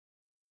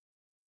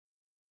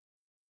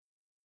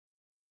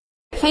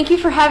Thank you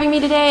for having me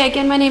today.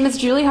 Again, my name is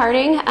Julie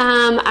Harting.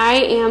 I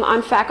am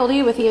on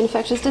faculty with the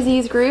infectious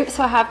disease group,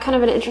 so I have kind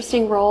of an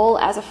interesting role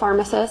as a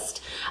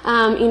pharmacist.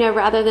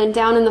 Rather than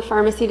down in the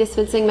pharmacy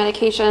dispensing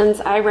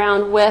medications, I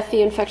round with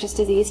the infectious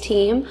disease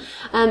team,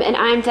 and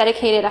I'm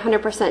dedicated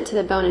 100% to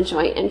the bone and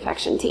joint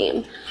infection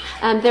team.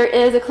 There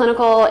is a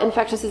clinical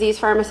infectious disease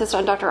pharmacist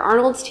on Dr.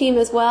 Arnold's team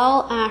as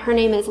well. Her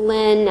name is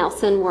Lynn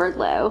Nelson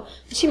Wardlow.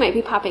 She might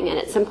be popping in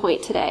at some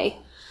point today.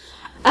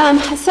 They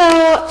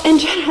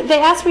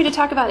asked me to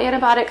talk about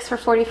antibiotics for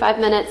 45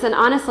 minutes, and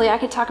honestly, I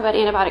could talk about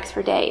antibiotics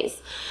for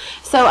days.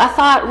 So I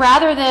thought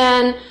rather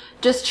than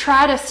just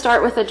try to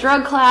start with a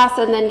drug class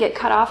and then get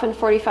cut off in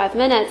 45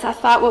 minutes, I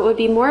thought what would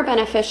be more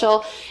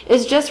beneficial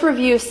is just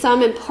review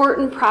some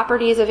important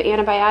properties of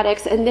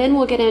antibiotics, and then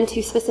we'll get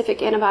into specific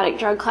antibiotic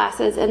drug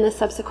classes in the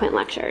subsequent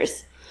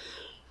lectures.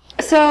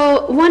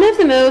 So one of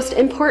the most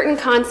important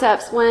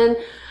concepts when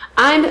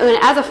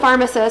as a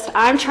pharmacist,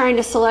 I'm trying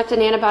to select an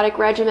antibiotic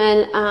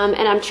regimen,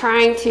 and I'm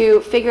trying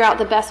to figure out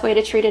the best way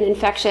to treat an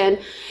infection,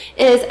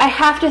 is I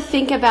have to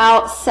think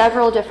about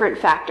several different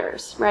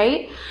factors,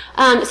 right?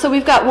 So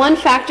we've got one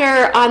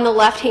factor on the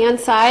left-hand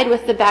side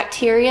with the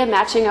bacteria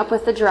matching up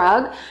with the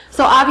drug.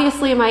 So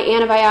obviously my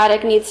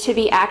antibiotic needs to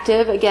be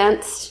active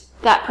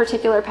against that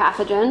particular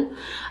pathogen.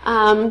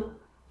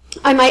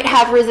 I might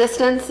have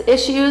resistance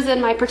issues in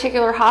my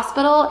particular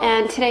hospital,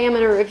 and today I'm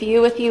going to review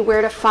with you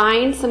where to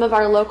find some of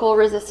our local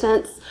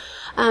resistance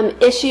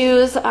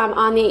issues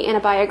on the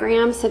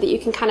antibiogram so that you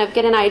can kind of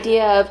get an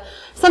idea of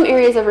some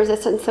areas of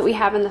resistance that we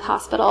have in the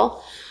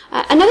hospital.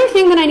 Another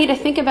thing that I need to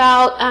think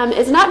about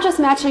is not just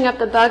matching up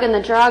the bug and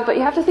the drug, but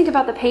you have to think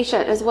about the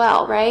patient as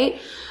well,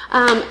 right?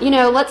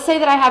 Let's say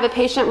that I have a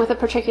patient with a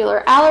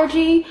particular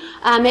allergy.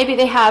 Maybe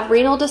they have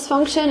renal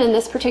dysfunction, and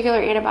this particular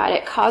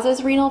antibiotic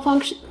causes renal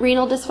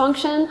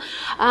dysfunction.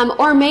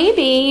 Or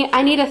maybe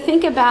I need to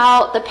think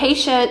about the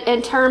patient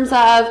in terms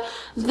of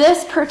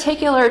this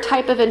particular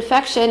type of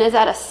infection is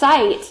at a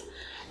site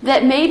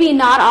that maybe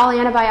not all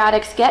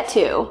antibiotics get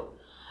to.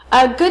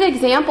 A good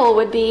example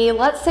would be,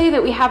 let's say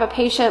that we have a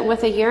patient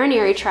with a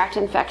urinary tract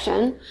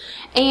infection,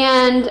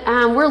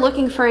 and we're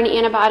looking for an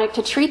antibiotic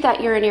to treat that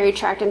urinary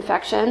tract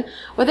infection.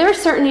 Well, there are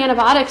certain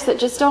antibiotics that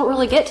just don't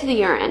really get to the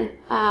urine.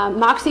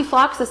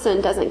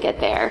 Moxifloxacin doesn't get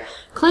there.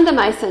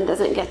 Clindamycin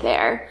doesn't get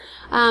there.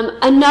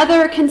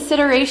 Another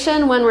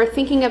consideration when we're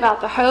thinking about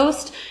the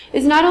host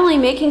is not only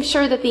making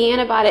sure that the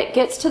antibiotic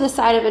gets to the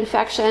site of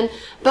infection,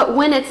 but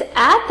when it's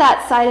at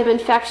that site of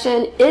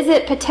infection, is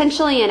it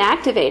potentially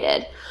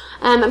inactivated?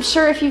 I'm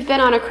sure if you've been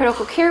on a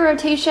critical care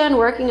rotation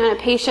working on a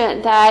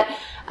patient that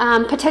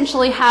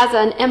potentially has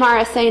an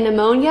MRSA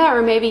pneumonia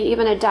or maybe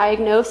even a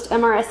diagnosed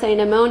MRSA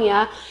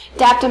pneumonia,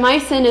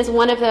 daptomycin is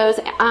one of those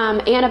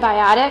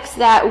antibiotics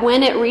that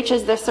when it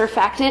reaches the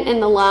surfactant in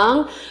the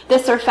lung, the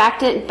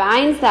surfactant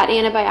binds that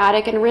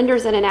antibiotic and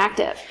renders it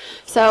inactive.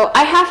 So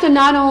I have to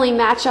not only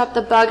match up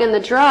the bug and the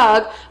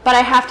drug, but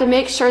I have to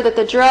make sure that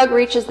the drug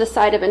reaches the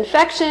site of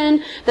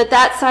infection,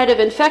 that site of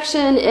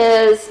infection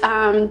is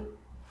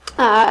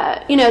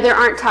there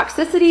aren't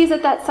toxicities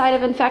at that site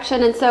of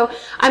infection, and so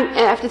I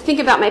have to think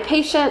about my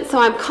patient, so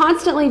I'm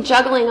constantly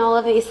juggling all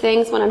of these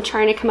things when I'm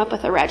trying to come up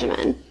with a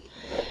regimen.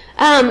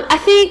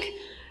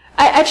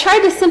 I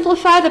tried to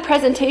simplify the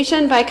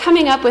presentation by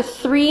coming up with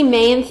three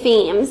main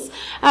themes.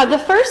 The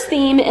first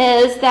theme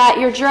is that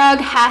your drug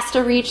has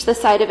to reach the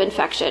site of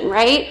infection,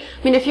 right?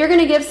 I mean, if you're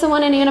going to give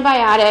someone an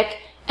antibiotic,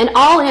 and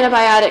all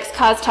antibiotics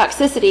cause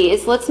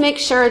toxicities, let's make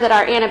sure that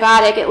our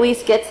antibiotic at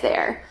least gets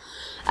there.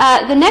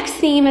 The next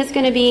theme is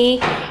going to be,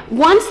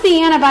 once the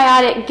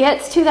antibiotic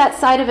gets to that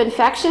site of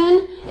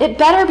infection, it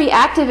better be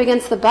active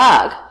against the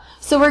bug.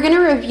 So we're going to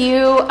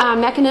review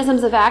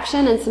mechanisms of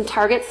action and some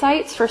target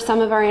sites for some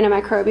of our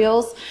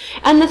antimicrobials.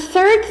 And the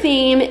third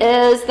theme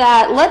is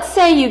that let's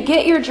say you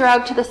get your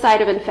drug to the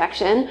site of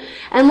infection,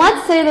 and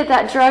let's say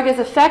that drug is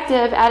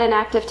effective at an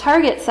active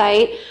target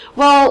site.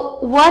 Well,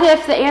 what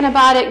if the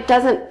antibiotic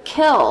doesn't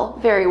kill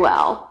very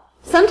well?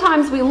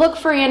 Sometimes we look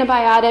for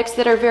antibiotics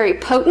that are very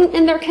potent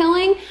in their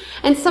killing,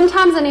 and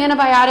sometimes an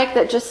antibiotic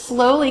that just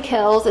slowly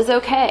kills is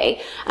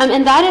okay.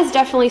 And that is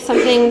definitely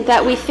something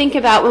that we think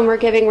about when we're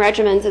giving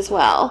regimens as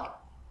well.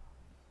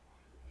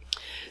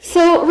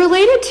 So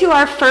related to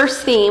our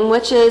first theme,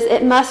 which is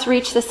it must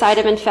reach the site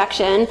of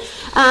infection,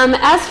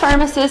 as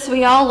pharmacists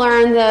we all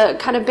learn the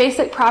kind of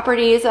basic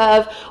properties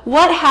of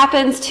what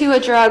happens to a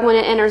drug when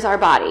it enters our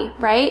body,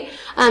 right?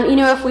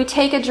 If we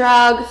take a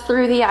drug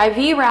through the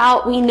IV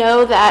route, we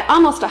know that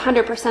almost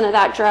 100% of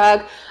that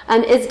drug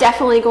is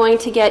definitely going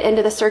to get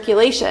into the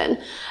circulation.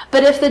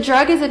 But if the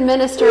drug is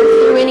administered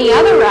through any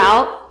other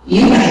route...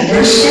 You are the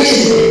first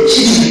participant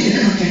to join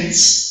the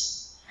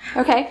conference.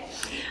 Okay.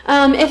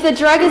 If the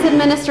drug is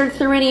administered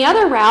through any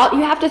other route,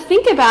 you have to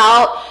think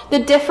about the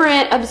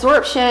different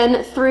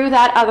absorption through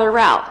that other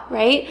route,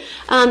 right?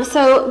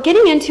 So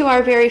getting into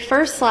our very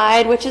first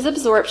slide, which is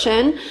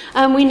absorption,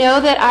 we know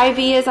that IV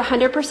is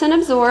 100%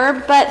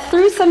 absorbed, but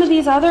through some of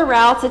these other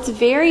routes, it's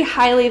very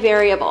highly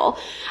variable.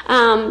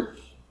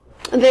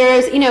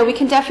 There's, we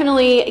can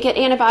definitely get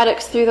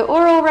antibiotics through the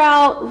oral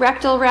route,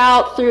 rectal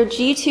route, through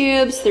G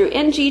tubes, through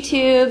NG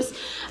tubes.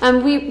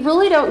 We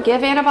really don't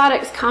give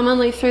antibiotics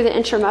commonly through the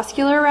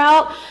intramuscular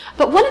route.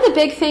 But one of the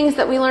big things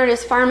that we learn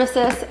as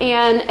pharmacists,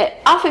 and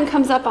it often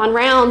comes up on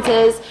rounds,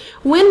 is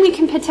when we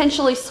can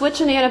potentially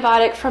switch an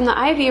antibiotic from the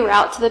IV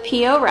route to the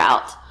PO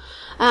route.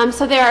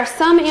 So there are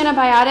some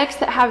antibiotics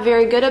that have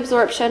very good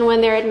absorption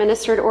when they're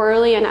administered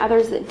orally and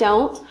others that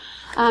don't.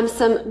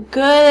 Some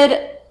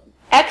good,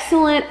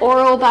 excellent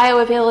oral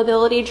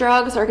bioavailability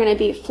drugs are going to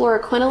be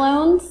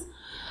fluoroquinolones.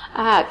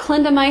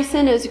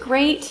 Clindamycin is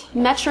great.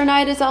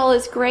 Metronidazole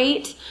is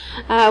great.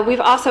 We've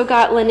also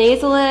got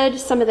linezolid,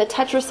 some of the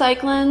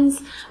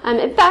tetracyclines.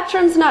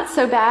 Bactrim's not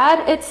so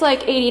bad. It's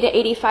like 80 to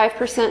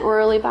 85%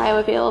 orally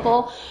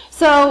bioavailable.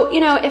 So,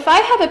 if I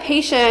have a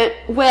patient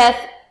with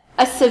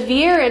a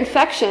severe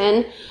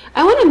infection,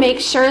 I want to make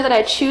sure that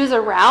I choose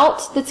a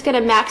route that's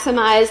going to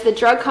maximize the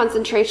drug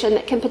concentration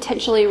that can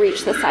potentially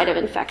reach the site of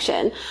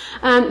infection.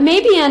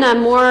 Maybe in a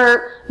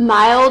more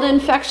mild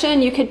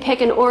infection, you could pick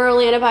an oral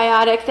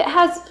antibiotic that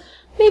has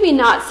maybe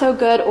not so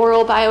good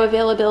oral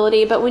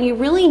bioavailability, but when you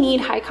really need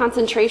high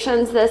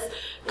concentrations, this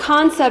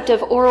concept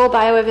of oral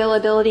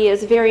bioavailability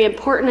is very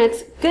important.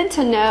 It's good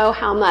to know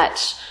how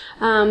much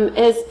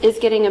is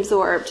getting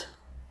absorbed.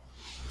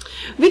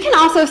 We can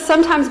also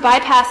sometimes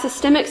bypass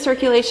systemic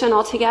circulation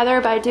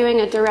altogether by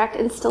doing a direct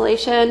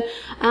instillation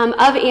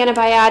of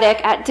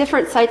antibiotic at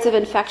different sites of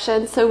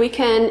infection. So we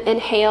can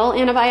inhale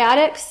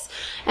antibiotics.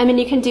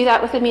 You can do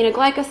that with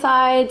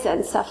aminoglycosides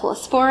and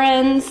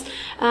cephalosporins.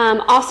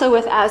 Also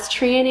with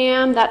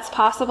aztreonam, that's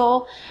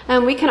possible.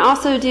 We can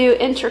also do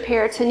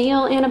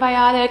intraperitoneal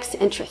antibiotics,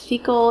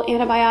 intrathecal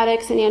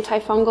antibiotics, and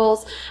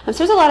antifungals. So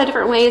there's a lot of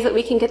different ways that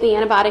we can get the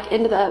antibiotic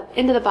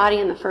into the body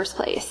in the first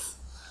place.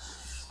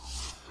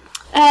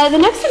 The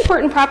next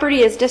important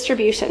property is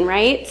distribution,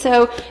 right?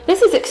 So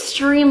this is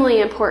extremely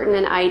important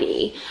in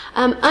ID.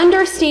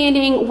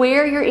 Understanding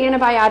where your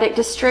antibiotic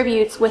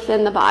distributes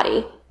within the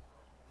body.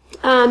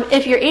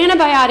 If your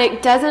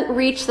antibiotic doesn't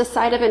reach the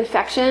site of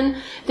infection,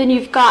 then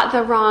you've got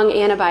the wrong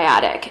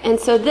antibiotic. And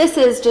so this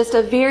is just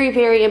a very,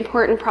 very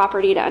important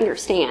property to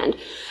understand.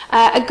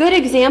 A good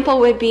example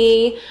would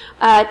be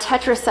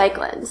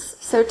tetracyclines.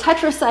 So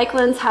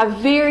tetracyclines have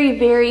very,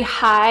 very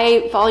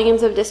high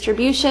volumes of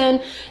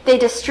distribution. They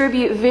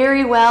distribute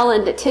very well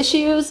into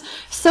tissues,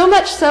 so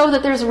much so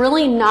that there's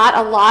really not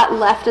a lot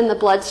left in the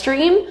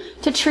bloodstream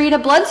to treat a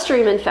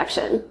bloodstream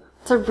infection.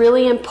 It's a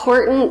really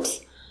important,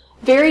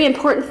 very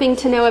important thing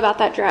to know about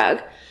that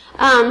drug.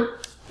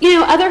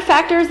 Other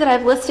factors that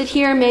I've listed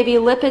here may be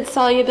lipid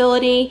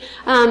solubility,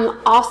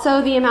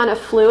 also the amount of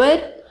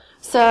fluid.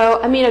 So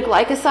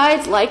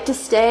aminoglycosides like to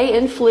stay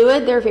in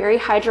fluid. They're very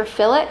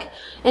hydrophilic.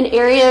 In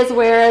areas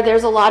where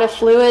there's a lot of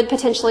fluid,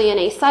 potentially in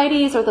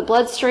ascites or the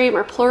bloodstream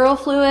or pleural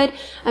fluid,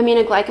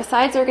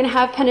 aminoglycosides are going to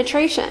have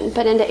penetration.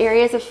 But into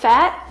areas of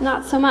fat,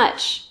 not so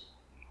much.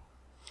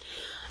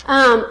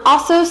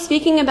 Also,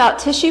 speaking about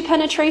tissue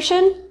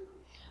penetration,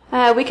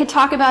 we could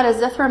talk about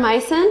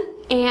azithromycin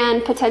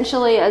and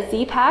potentially a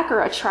Z-Pak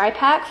or a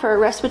Tri-Pak for a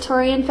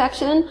respiratory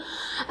infection.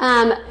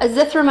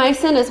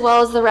 Azithromycin, as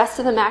well as the rest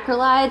of the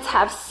macrolides,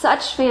 have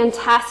such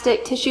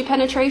fantastic tissue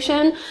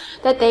penetration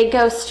that they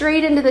go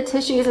straight into the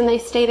tissues and they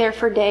stay there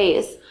for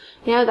days.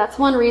 That's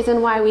one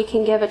reason why we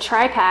can give a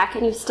Tri-Pak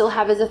and you still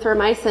have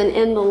azithromycin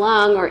in the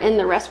lung or in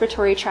the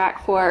respiratory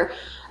tract for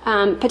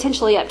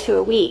potentially up to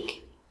a week.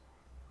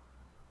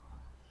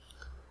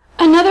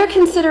 Another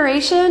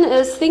consideration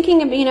is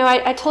thinking of,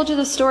 I told you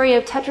the story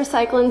of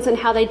tetracyclines and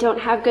how they don't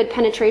have good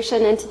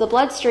penetration into the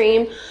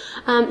bloodstream.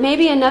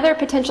 Maybe another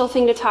potential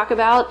thing to talk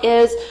about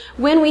is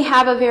when we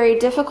have a very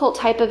difficult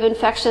type of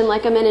infection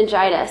like a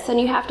meningitis,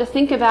 and you have to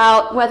think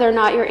about whether or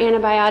not your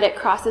antibiotic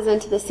crosses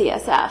into the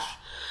CSF.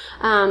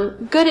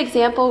 Good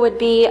example would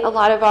be a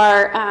lot of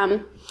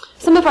our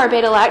some of our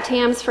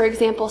beta-lactams, for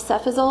example,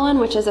 cefazolin,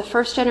 which is a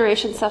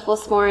first-generation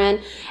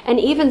cephalosporin, and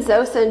even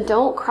Zosyn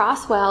don't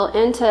cross well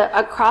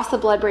across the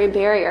blood-brain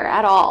barrier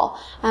at all.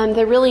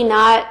 They're really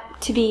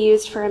not to be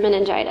used for a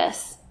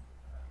meningitis.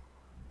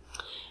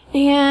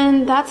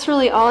 And that's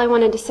really all I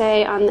wanted to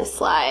say on this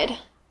slide.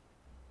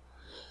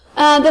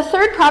 The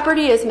third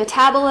property is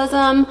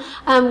metabolism.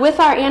 With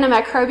our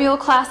antimicrobial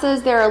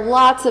classes, there are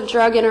lots of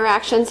drug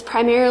interactions,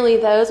 primarily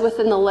those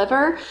within the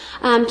liver.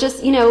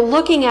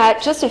 Looking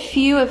at just a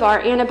few of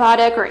our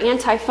antibiotic or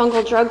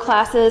antifungal drug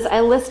classes,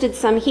 I listed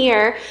some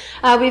here.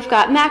 We've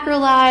got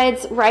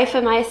macrolides,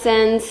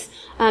 rifamycins,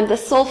 the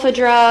sulfa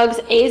drugs,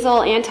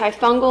 azole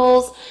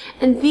antifungals,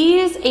 and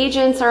these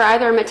agents are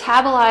either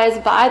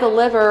metabolized by the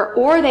liver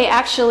or they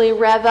actually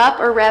rev up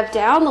or rev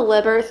down the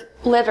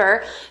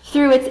liver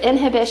through its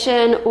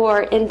inhibition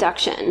or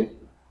induction.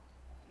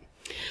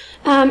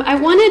 I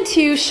wanted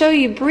to show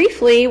you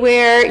briefly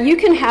where you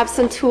can have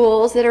some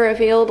tools that are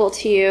available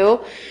to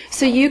you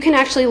so you can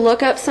actually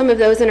look up some of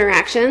those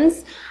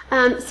interactions.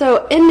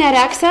 So in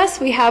NetAccess,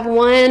 we have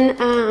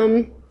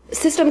one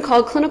system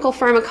called Clinical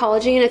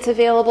Pharmacology, and it's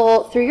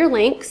available through your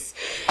links.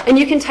 And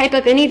you can type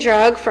up any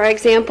drug. For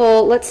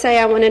example, let's say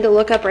I wanted to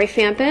look up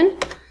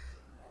rifampin.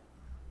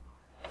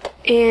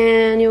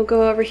 And you'll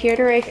go over here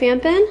to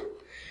rifampin.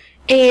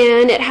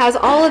 And it has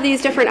all of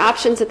these different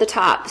options at the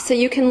top. So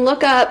you can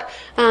look up,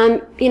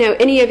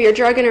 any of your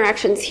drug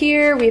interactions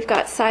here. We've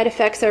got side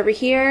effects over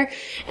here.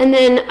 And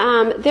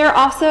then there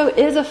also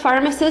is a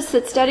pharmacist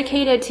that's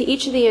dedicated to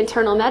each of the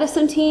internal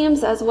medicine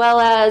teams, as well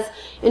as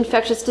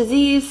infectious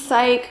disease,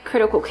 psych,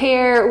 critical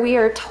care. We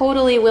are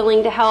totally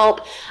willing to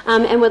help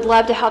and would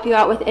love to help you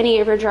out with any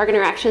of your drug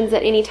interactions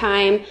at any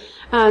time.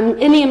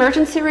 In the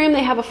emergency room,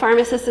 they have a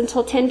pharmacist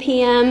until 10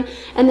 p.m.,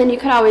 and then you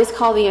could always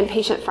call the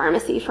inpatient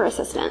pharmacy for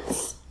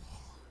assistance.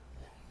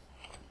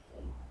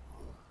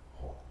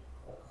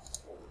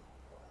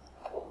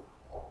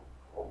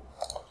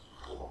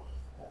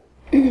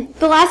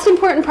 The last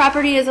important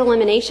property is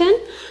elimination.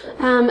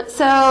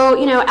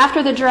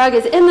 After the drug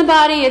is in the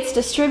body, it's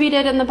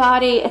distributed in the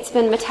body, it's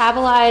been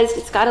metabolized,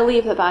 it's got to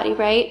leave the body,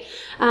 right?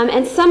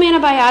 And some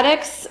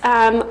antibiotics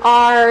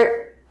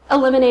are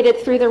eliminated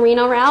through the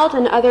renal route,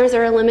 and others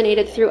are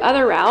eliminated through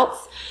other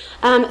routes.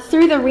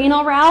 Through the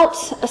renal route,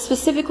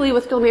 specifically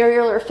with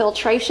glomerular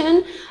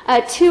filtration,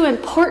 two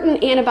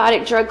important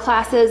antibiotic drug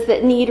classes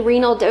that need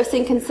renal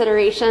dosing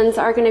considerations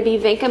are going to be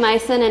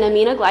vancomycin and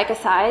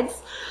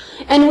aminoglycosides.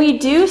 And we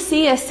do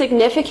see a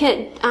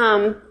significant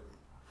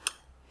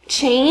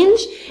change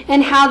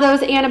in how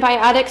those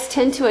antibiotics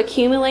tend to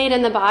accumulate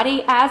in the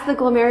body as the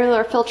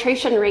glomerular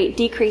filtration rate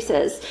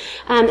decreases.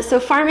 So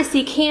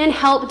pharmacy can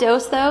help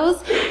dose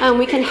those.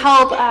 We can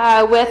help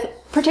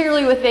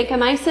particularly with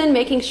vancomycin,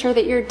 making sure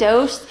that your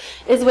dose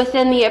is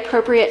within the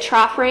appropriate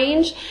trough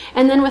range.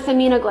 And then with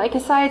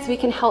aminoglycosides, we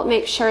can help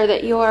make sure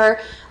that your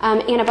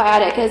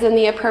antibiotic is in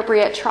the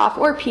appropriate trough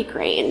or peak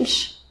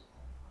range.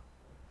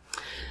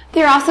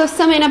 There are also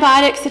some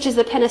antibiotics, such as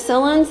the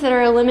penicillins, that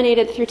are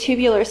eliminated through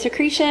tubular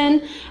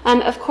secretion.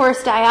 Of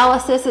course,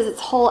 dialysis is its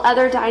whole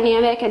other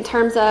dynamic in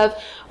terms of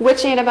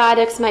which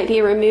antibiotics might be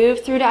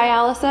removed through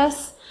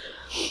dialysis.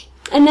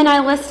 And then I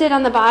listed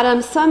on the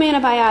bottom some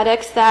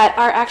antibiotics that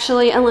are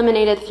actually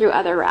eliminated through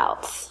other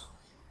routes.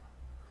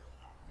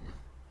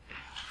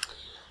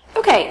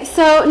 Okay,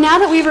 so now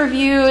that we've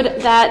reviewed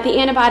that the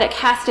antibiotic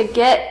has to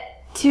get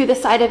to the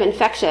site of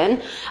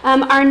infection,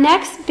 our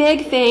next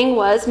big thing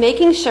was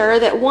making sure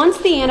that once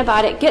the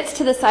antibiotic gets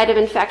to the site of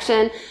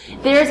infection,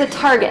 there's a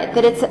target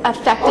that it's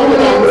effective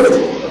against.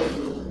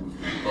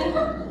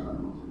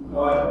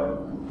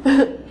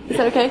 Is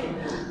that okay?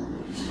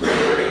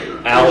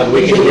 Alan,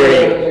 we can hear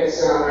you.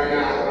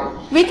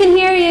 We can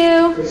hear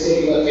you.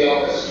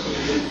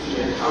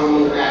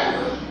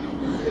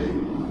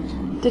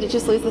 Did it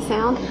just lose the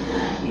sound?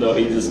 No,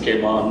 he just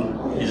came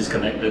on. He just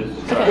connected.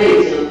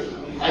 Okay.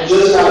 I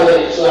just got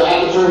in, so I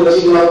had to turn the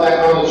TV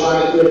back on and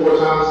try it 3 or 4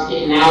 times.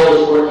 It now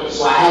is working,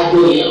 so I have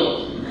video.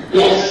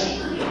 Yes.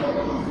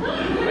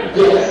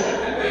 Yes.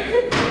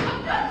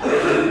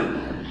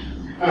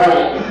 All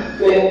right.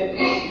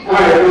 All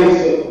right,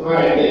 thanks. All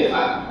right, thanks.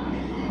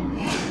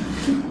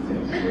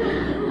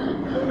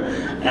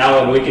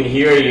 Alan, we can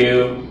hear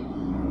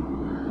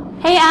you.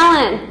 Hey,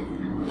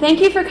 Alan. Thank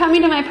you for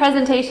coming to my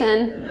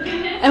presentation,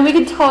 and we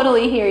can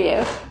totally hear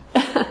you.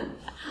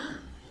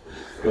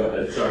 Go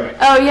ahead, sorry.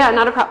 Oh yeah,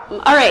 not a problem.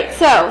 All right,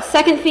 so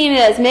second theme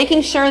is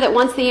making sure that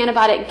once the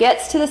antibiotic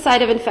gets to the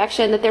site of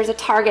infection that there's a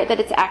target that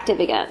it's active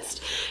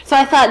against. So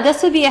I thought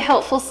this would be a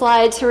helpful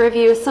slide to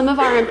review some of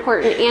our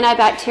important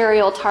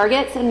antibacterial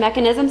targets and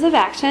mechanisms of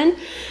action.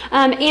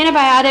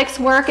 Antibiotics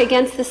work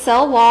against the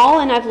cell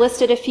wall, and I've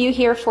listed a few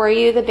here for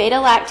you. The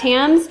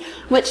beta-lactams,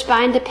 which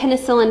bind to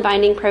penicillin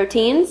binding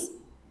proteins.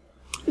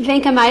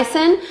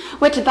 Vancomycin,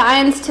 which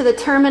binds to the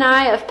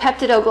termini of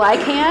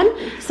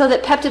peptidoglycan, so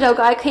that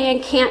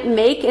peptidoglycan can't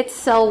make its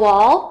cell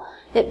wall.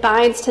 It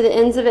binds to the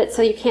ends of it,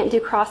 so you can't do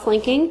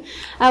cross-linking.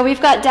 We've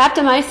got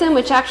daptomycin,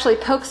 which actually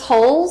pokes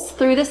holes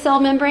through the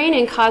cell membrane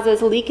and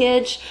causes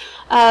leakage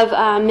of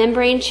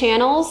membrane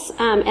channels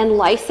and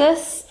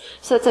lysis.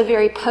 So it's a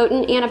very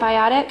potent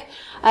antibiotic.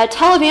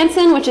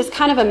 Telavancin, which is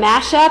kind of a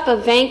mashup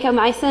of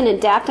vancomycin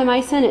and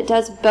daptomycin. It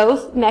does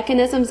both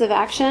mechanisms of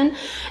action.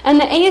 And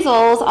the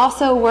azoles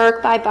also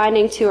work by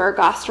binding to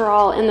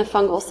ergosterol in the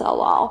fungal cell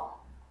wall.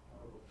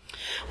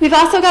 We've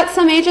also got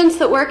some agents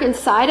that work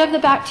inside of the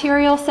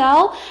bacterial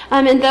cell,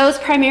 and those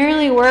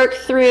primarily work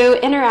through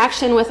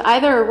interaction with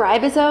either a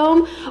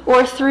ribosome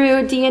or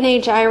through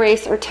DNA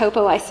gyrase or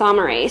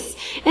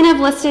topoisomerase. And I've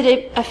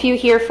listed a few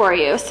here for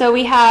you. So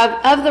we have,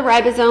 of the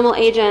ribosomal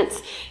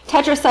agents,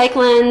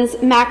 tetracyclines,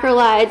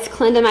 macrolides,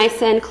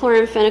 clindamycin,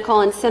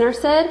 chloramphenicol, and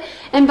sinercid.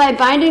 And by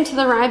binding to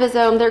the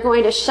ribosome, they're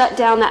going to shut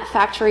down that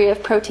factory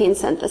of protein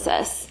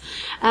synthesis.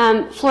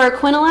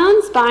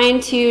 Fluoroquinolones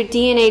bind to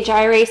DNA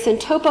gyrase and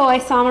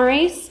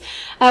topoisomerase.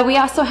 We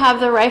also have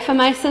the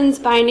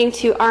rifamycins binding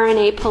to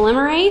RNA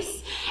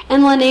polymerase.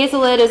 And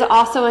linezolid is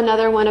also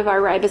another one of our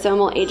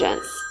ribosomal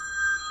agents.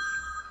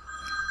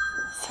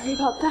 Sorry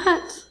about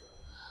that.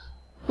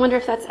 Wonder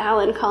if that's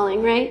Alan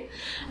calling, right?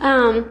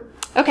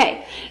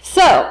 Okay,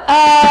 so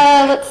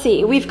let's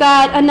see. We've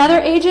got another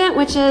agent,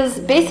 which is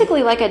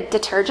basically like a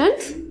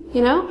detergent.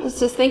 You know, let's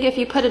just think if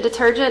you put a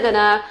detergent in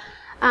a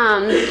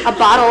a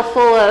bottle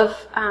full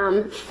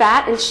of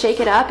fat and shake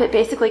it up, it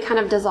basically kind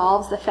of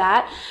dissolves the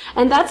fat.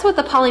 And that's what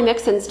the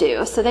polymyxins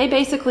do. So they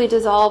basically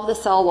dissolve the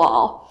cell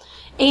wall.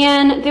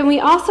 And then we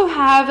also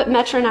have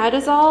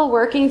metronidazole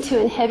working to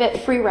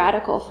inhibit free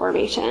radical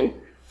formation.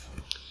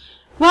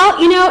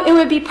 Well, you know, it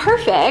would be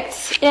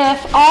perfect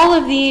if all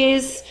of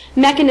these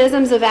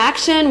mechanisms of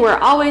action were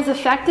always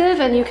effective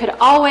and you could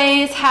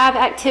always have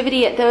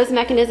activity at those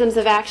mechanisms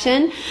of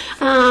action.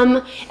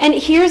 And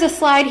here's a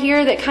slide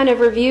here that kind of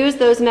reviews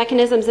those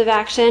mechanisms of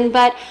action,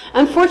 but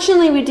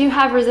unfortunately we do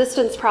have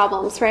resistance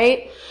problems,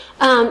 right?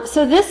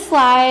 So this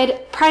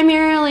slide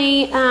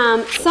primarily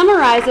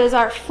summarizes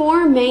our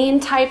 4 main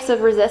types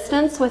of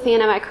resistance with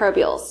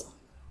antimicrobials.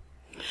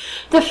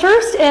 The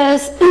first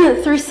is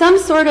through some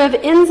sort of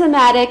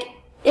enzymatic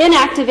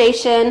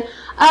inactivation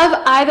of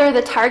either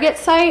the target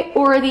site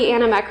or the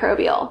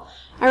antimicrobial.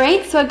 All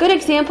right, so a good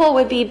example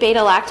would be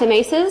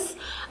beta-lactamases.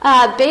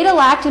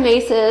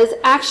 Beta-lactamases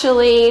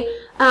actually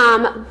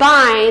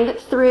bind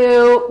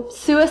through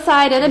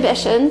suicide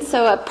inhibition,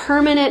 so a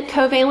permanent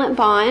covalent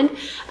bond,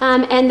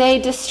 and they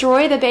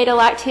destroy the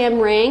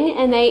beta-lactam ring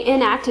and they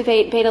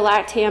inactivate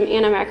beta-lactam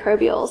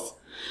antimicrobials.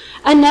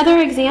 Another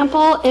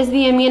example is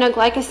the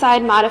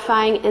aminoglycoside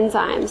modifying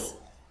enzymes.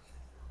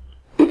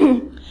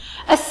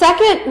 A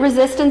second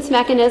resistance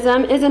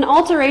mechanism is an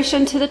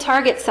alteration to the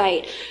target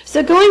site.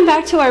 So going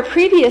back to our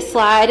previous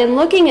slide and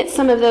looking at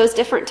some of those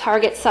different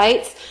target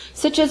sites,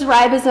 such as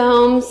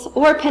ribosomes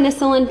or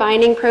penicillin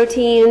binding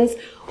proteins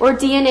or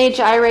DNA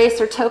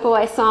gyrase or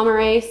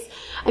topoisomerase,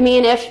 I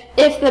mean,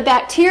 if the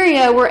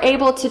bacteria were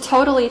able to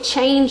totally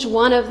change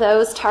one of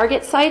those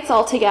target sites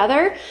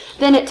altogether,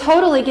 then it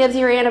totally gives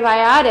your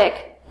antibiotic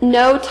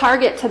no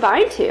target to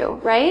bind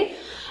to, right?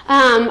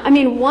 I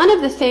mean, one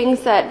of the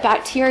things that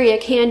bacteria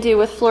can do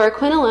with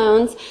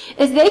fluoroquinolones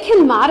is they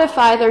can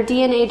modify their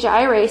DNA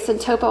gyrase and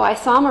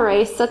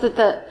topoisomerase so that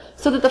the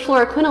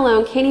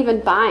fluoroquinolone can't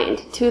even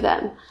bind to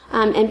them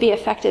and be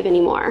effective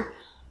anymore.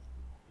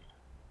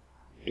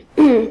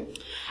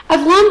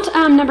 I've lumped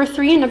number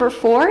 3 and number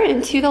 4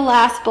 into the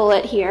last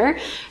bullet here.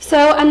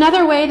 So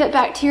another way that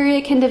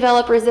bacteria can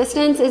develop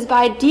resistance is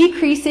by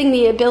decreasing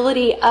the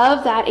ability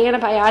of that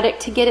antibiotic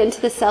to get into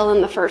the cell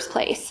in the first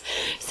place.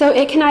 So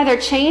it can either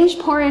change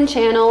porin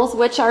channels,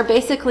 which are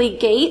basically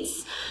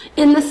gates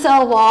in the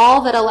cell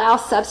wall that allow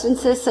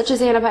substances such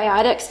as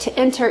antibiotics to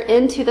enter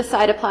into the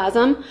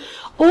cytoplasm,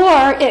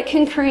 or it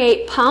can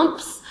create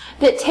pumps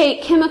that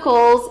take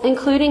chemicals,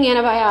 including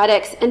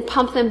antibiotics, and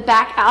pump them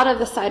back out of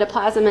the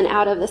cytoplasm and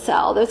out of the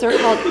cell. Those are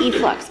called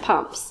efflux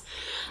pumps.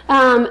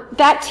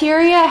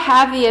 Bacteria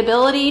have the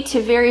ability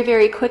to very,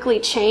 very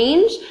quickly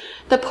change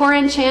the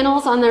porin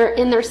channels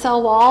in their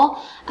cell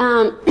wall.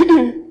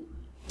 And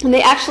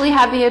they actually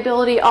have the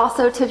ability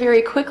also to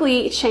very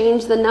quickly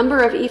change the number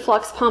of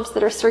efflux pumps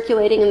that are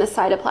circulating in the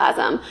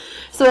cytoplasm.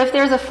 So if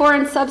there's a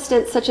foreign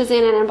substance such as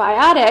an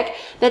antibiotic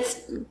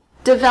that's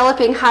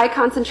developing high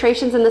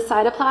concentrations in the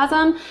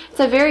cytoplasm, it's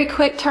a very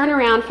quick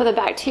turnaround for the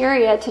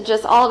bacteria to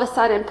just all of a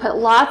sudden put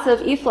lots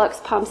of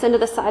efflux pumps into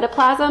the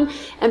cytoplasm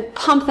and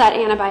pump that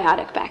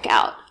antibiotic back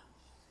out.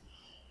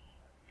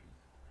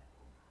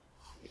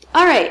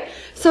 All right,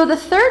 so the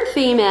third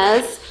theme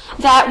is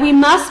that we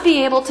must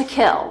be able to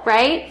kill,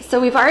 right?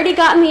 So we've already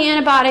gotten the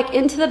antibiotic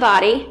into the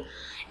body,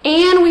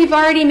 and we've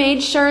already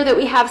made sure that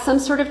we have some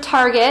sort of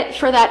target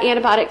for that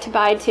antibiotic to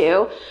bind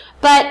to.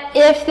 But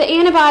if the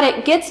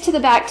antibiotic gets to the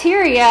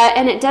bacteria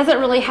and it doesn't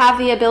really have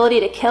the ability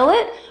to kill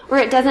it, or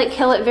it doesn't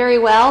kill it very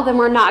well, then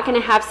we're not going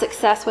to have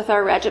success with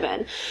our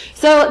regimen.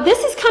 So this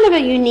is kind of a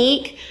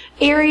unique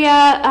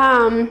area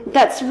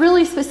that's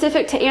really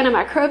specific to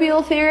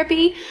antimicrobial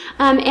therapy,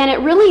 and it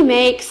really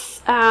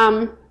makes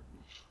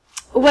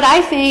what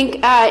I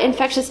think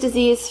infectious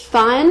disease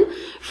fun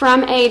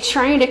from a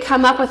trying to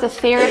come up with a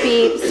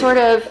therapy sort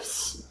of,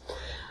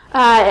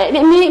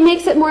 it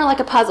makes it more like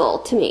a puzzle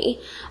to me.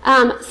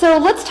 So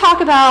let's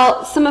talk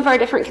about some of our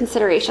different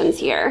considerations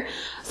here.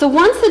 So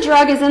once the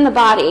drug is in the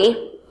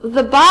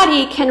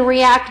body can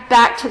react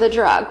back to the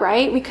drug,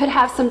 right? We could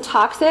have some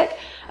toxic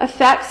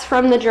effects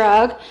from the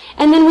drug.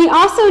 And then we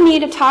also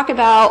need to talk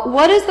about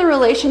what is the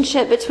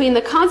relationship between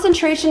the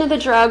concentration of the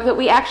drug that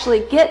we actually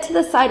get to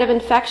the site of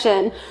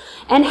infection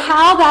and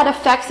how that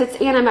affects its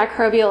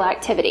antimicrobial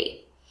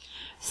activity.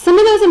 Some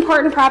of those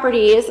important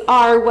properties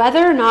are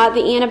whether or not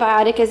the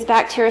antibiotic is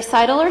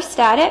bactericidal or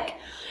static,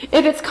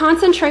 if it's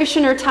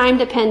concentration or time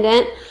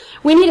dependent.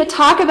 We need to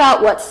talk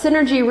about what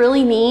synergy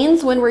really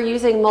means when we're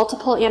using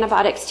multiple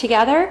antibiotics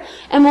together,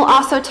 and we'll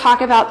also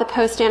talk about the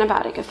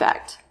post-antibiotic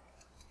effect.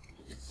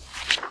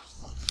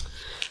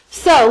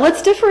 So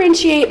let's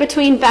differentiate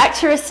between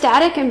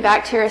bacteriostatic and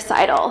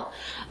bactericidal.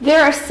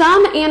 There are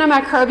some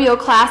antimicrobial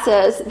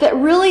classes that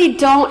really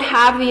don't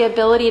have the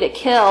ability to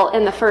kill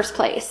in the first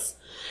place.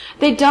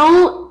 They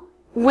don't,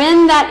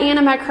 when that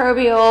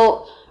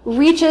antimicrobial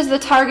reaches the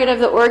target of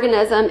the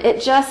organism, it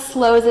just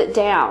slows it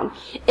down.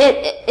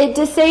 It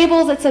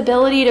disables its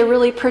ability to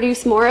really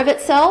produce more of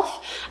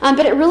itself,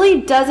 but it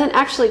really doesn't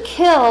actually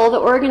kill the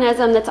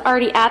organism that's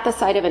already at the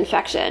site of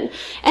infection.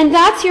 And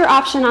that's your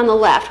option on the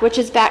left, which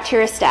is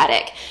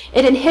bacteriostatic.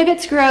 It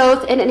inhibits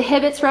growth, it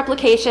inhibits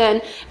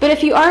replication, but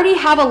if you already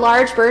have a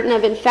large burden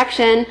of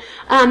infection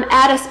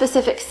at a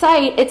specific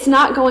site, it's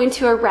not going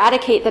to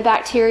eradicate the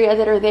bacteria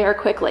that are there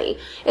quickly.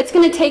 It's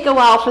going to take a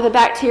while for the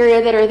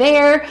bacteria that are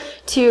there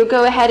to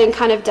go ahead and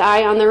kind of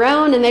die on their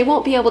own, and they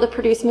won't be able to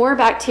produce more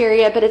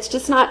bacteria, but it's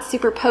just not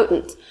super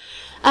potent.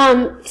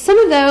 Some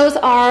of those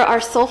are our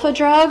sulfa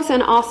drugs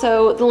and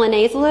also the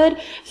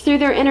linazolid through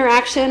their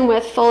interaction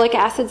with folic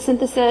acid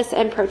synthesis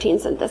and protein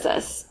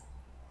synthesis.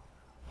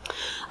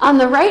 On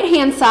the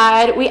right-hand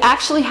side, we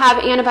actually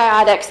have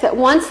antibiotics that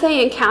once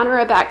they encounter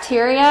a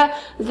bacteria,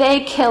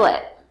 they kill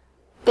it.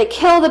 They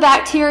kill the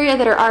bacteria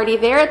that are already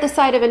there at the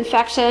site of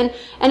infection,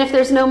 and if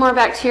there's no more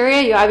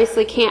bacteria, you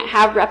obviously can't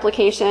have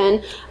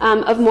replication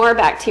of more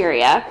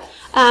bacteria.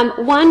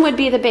 One would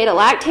be the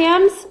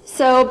beta-lactams.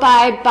 So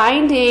by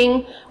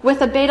binding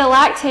with a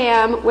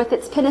beta-lactam with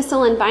its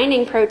penicillin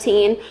binding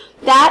protein,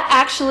 that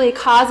actually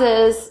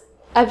causes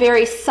a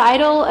very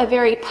cital, a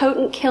very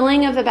potent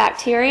killing of the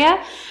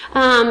bacteria,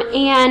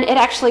 and it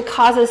actually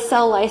causes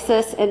cell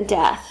lysis and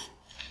death.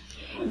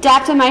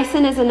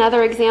 Daptomycin is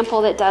another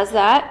example that does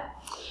that.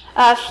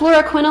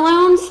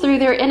 Fluoroquinolones, through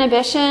their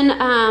inhibition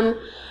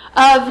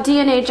of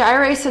DNA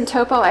gyrase and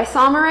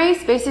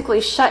topoisomerase,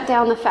 basically shut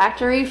down the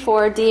factory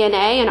for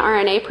DNA and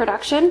RNA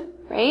production,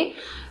 right?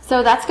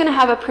 So that's going to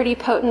have a pretty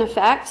potent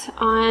effect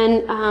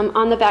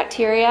on the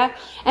bacteria.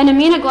 And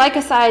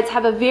aminoglycosides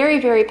have a very,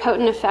 very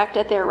potent effect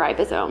at their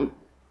ribosome.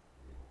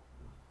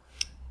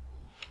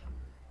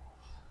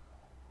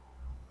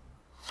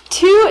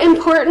 Two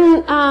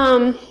important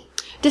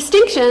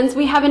distinctions,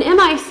 we have an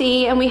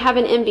MIC and we have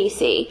an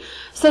MBC.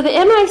 So the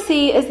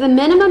MIC is the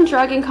minimum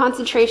drug and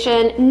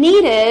concentration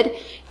needed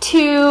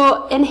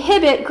to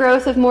inhibit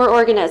growth of more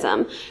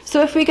organism.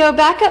 So if we go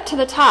back up to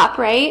the top,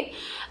 right,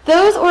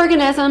 those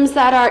organisms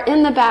that are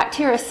in the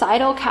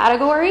bactericidal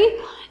category,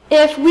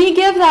 if we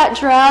give that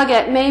drug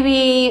at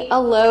maybe a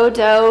low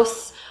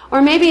dose, or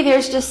maybe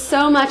there's just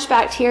so much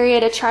bacteria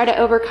to try to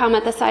overcome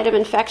at the site of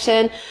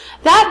infection,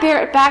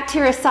 that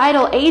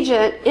bactericidal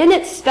agent, in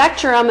its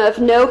spectrum of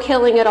no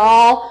killing at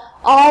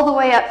all the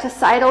way up to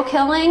cital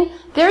killing,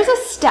 there's a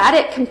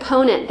static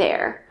component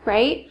there,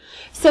 right?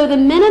 So the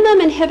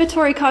minimum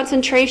inhibitory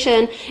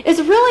concentration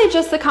is really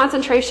just the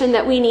concentration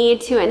that we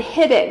need to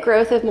inhibit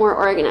growth of more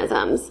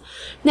organisms.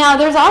 Now,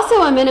 there's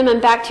also a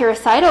minimum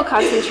bactericidal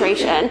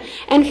concentration,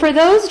 and for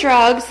those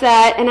drugs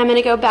that, and I'm going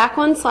to go back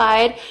one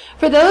slide,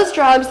 for those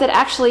drugs that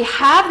actually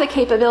have the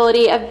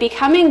capability of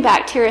becoming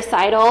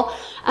bactericidal,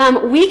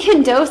 we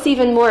can dose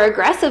even more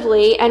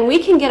aggressively, and we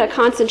can get a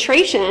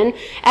concentration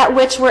at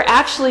which we're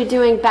actually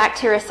doing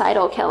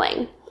bactericidal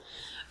killing.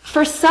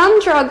 For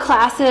some drug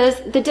classes,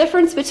 the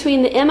difference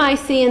between the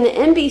MIC and the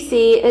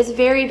MBC is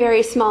very,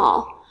 very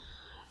small,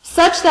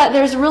 such that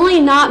there's really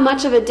not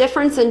much of a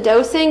difference in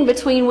dosing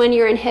between when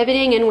you're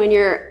inhibiting and when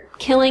you're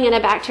killing in a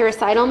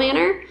bactericidal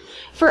manner.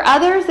 For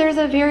others, there's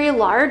a very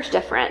large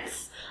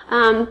difference.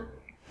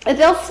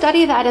 They'll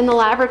study that in the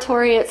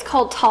laboratory. It's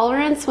called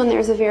tolerance when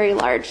there's a very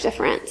large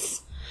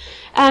difference.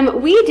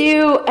 We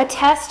do a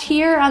test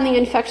here on the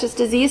Infectious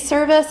Disease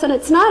Service, and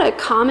it's not a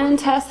common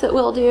test that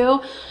we'll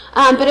do,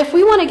 but if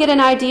we want to get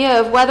an idea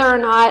of whether or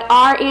not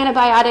our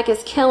antibiotic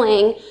is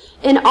killing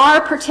in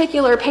our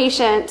particular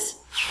patient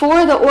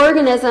for the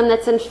organism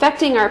that's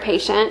infecting our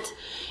patient,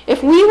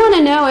 if we want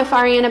to know if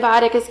our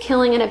antibiotic is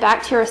killing in a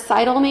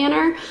bactericidal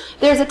manner,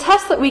 there's a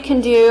test that we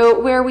can do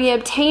where we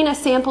obtain a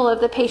sample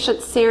of the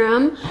patient's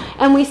serum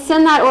and we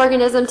send that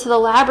organism to the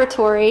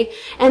laboratory,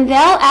 and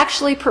they'll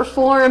actually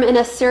perform in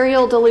a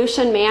serial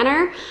dilution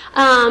manner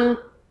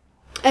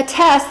a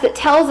test that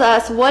tells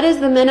us what is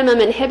the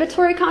minimum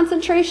inhibitory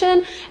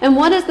concentration and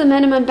what is the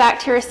minimum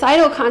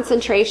bactericidal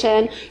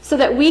concentration, so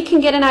that we can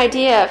get an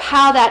idea of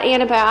how that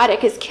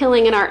antibiotic is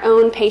killing in our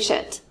own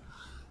patient.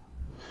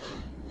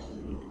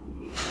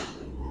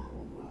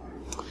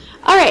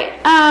 All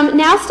right,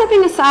 now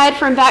stepping aside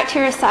from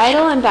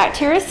bactericidal and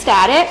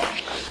bacteriostatic,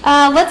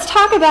 let's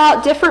talk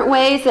about different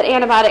ways that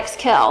antibiotics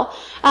kill.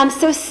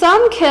 So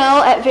some kill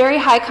at very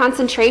high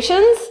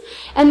concentrations,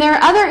 and there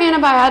are other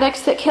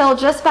antibiotics that kill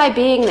just by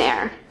being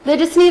there. They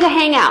just need to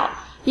hang out.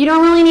 You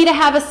don't really need to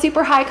have a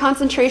super high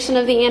concentration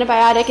of the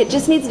antibiotic. It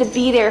just needs to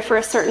be there for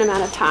a certain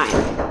amount of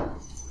time.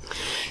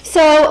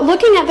 So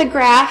looking at the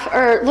graph,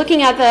 or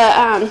looking at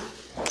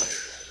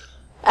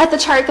the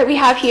chart that we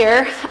have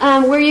here,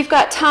 where you've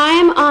got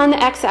time on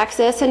the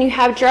x-axis and you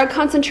have drug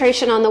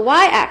concentration on the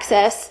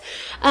y-axis,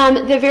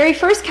 the very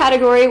first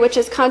category, which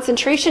is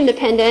concentration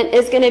dependent,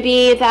 is going to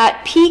be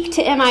that peak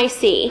to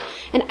MIC.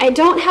 And I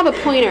don't have a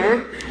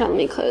pointer. Let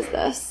me close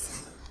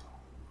this.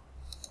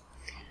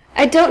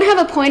 I don't have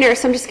a pointer,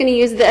 so I'm just going to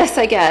use this,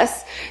 I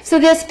guess. So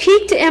this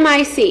peak to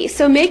MIC,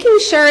 so making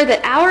sure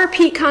that our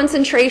peak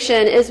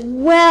concentration is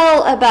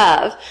well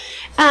above.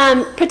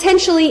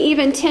 potentially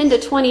even 10 to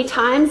 20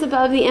 times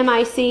above the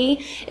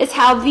MIC is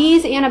how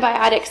these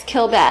antibiotics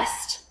kill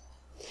best.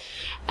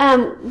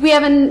 We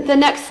have in the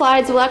next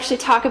slides, we'll actually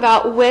talk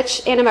about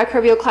which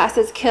antimicrobial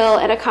classes kill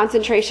in a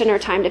concentration or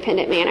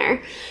time-dependent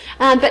manner.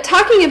 But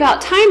talking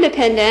about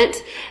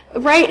time-dependent,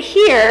 right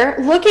here,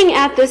 looking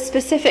at this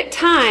specific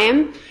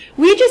time,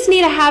 we just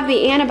need to have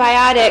the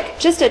antibiotic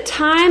just a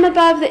time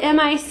above the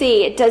MIC.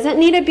 It doesn't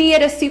need to be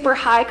at a super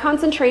high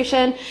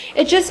concentration.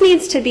 It just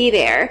needs to be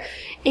there.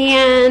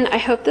 And I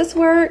hope this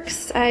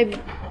works.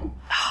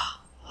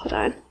 Hold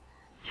on.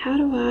 How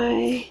do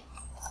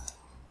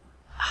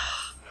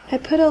I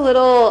put a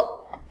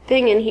little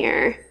thing in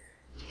here.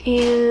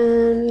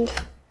 And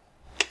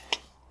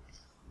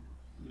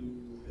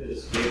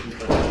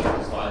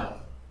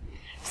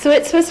so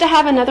it's supposed to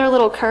have another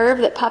little curve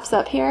that pops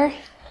up here,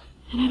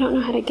 and I don't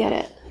know how to get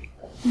it.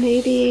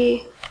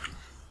 Maybe.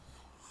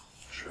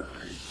 Try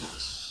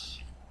this.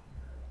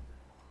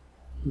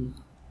 Let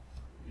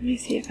me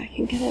see if I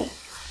can get it.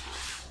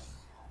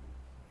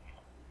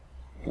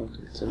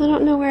 I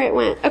don't know where it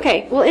went.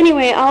 Okay, well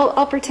anyway,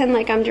 I'll pretend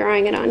like I'm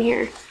drawing it on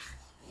here.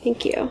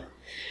 Thank you.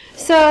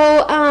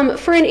 So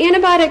for an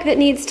antibiotic that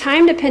needs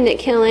time-dependent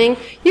killing,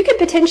 you could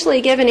potentially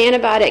give an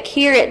antibiotic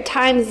here at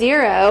time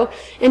 0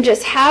 and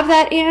just have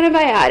that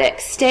antibiotic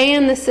stay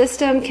in the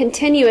system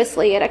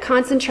continuously at a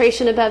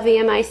concentration above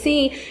the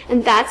MIC,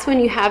 and that's when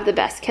you have the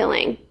best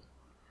killing.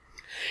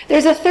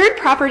 There's a third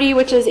property,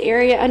 which is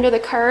area under the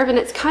curve, and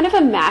it's kind of a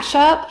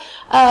mashup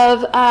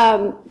of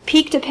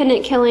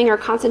peak-dependent killing or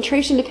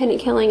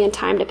concentration-dependent killing and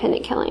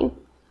time-dependent killing.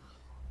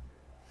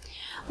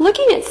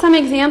 Looking at some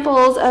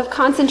examples of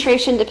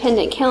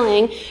concentration-dependent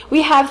killing,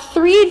 we have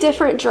 3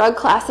 different drug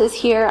classes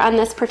here on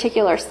this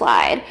particular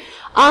slide.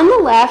 On the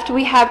left,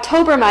 we have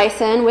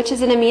tobramycin, which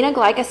is an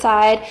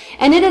aminoglycoside,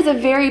 and it is a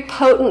very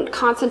potent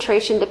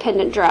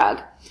concentration-dependent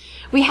drug.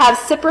 We have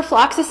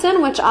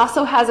ciprofloxacin, which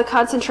also has a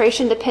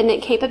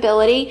concentration-dependent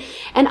capability,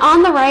 and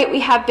on the right,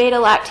 we have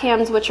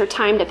beta-lactams, which are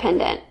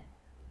time-dependent.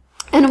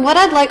 And what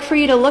I'd like for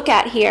you to look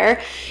at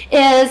here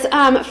is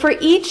for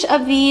each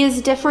of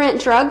these different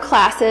drug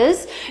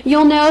classes,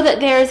 you'll know that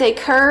there's a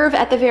curve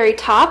at the very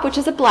top, which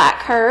is a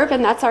black curve,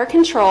 and that's our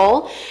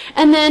control.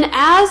 And then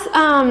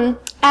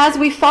as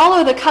we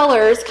follow the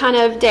colors kind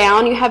of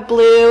down, you have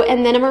blue,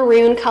 and then a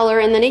maroon color,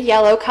 and then a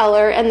yellow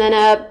color, and then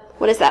a,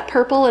 what is that,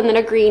 purple, and then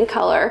a green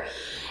color.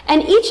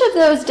 And each of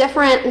those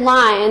different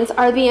lines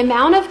are the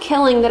amount of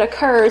killing that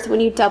occurs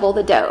when you double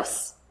the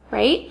dose,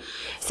 right?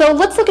 So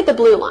let's look at the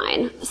blue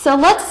line. So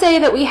let's say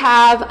that we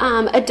have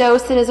a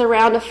dose that is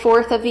around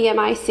 1/4 of the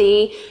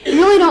MIC. You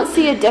really don't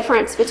see a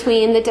difference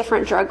between the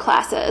different drug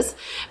classes.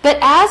 But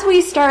as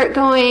we start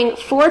going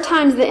 4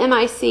 times the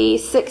MIC,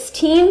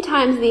 16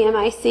 times the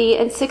MIC,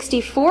 and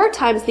 64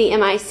 times the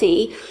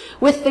MIC,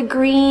 with the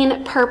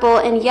green, purple,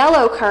 and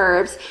yellow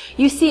curves,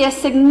 you see a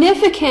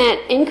significant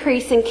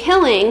increase in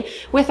killing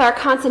with our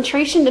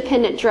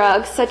concentration-dependent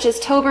drugs, such as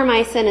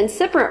tobramycin and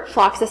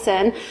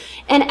ciprofloxacin.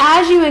 And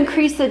as you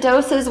increase the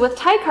doses with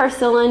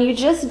ticarcillin, you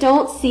just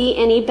don't see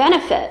any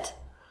benefit.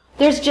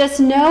 There's just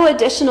no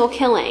additional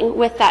killing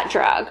with that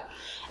drug.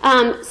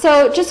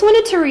 So just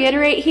wanted to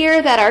reiterate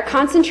here that our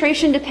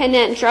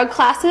concentration-dependent drug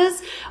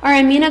classes are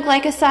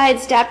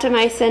aminoglycosides,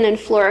 daptomycin, and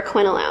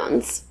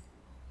fluoroquinolones.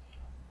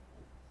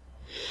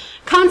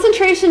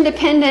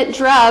 Concentration-dependent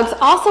drugs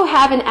also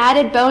have an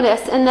added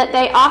bonus in that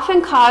they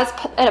often cause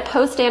a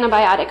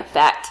post-antibiotic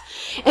effect.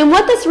 And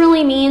what this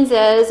really means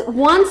is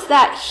once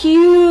that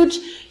huge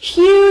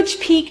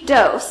peak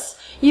dose,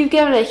 you've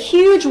given a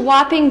huge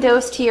whopping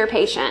dose to your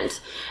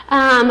patient,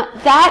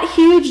 that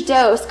huge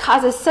dose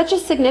causes such a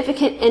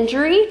significant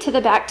injury to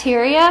the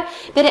bacteria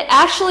that it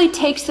actually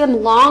takes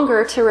them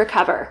longer to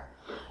recover.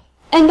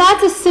 And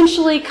that's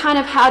essentially kind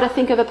of how to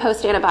think of a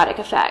post-antibiotic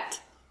effect.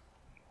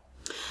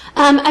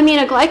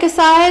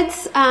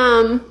 Aminoglycosides,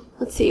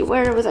 let's see,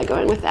 where was I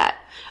going with that?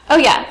 Oh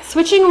yeah,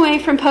 switching away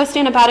from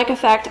post-antibiotic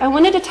effect, I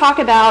wanted to talk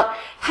about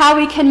how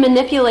we can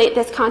manipulate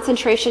this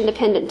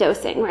concentration-dependent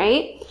dosing,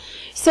 right?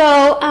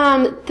 So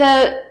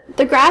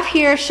the graph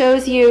here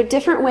shows you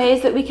different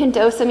ways that we can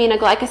dose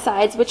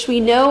aminoglycosides, which we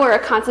know are a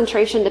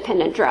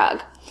concentration-dependent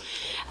drug.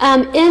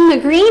 In the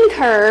green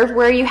curve,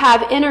 where you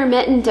have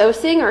intermittent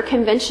dosing or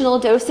conventional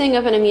dosing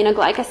of an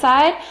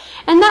aminoglycoside,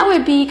 and that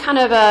would be kind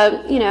of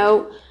a,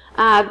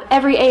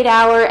 every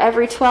 8-hour,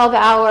 every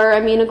 12-hour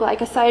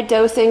aminoglycoside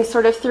dosing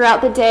sort of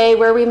throughout the day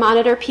where we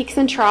monitor peaks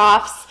and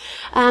troughs.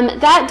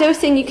 That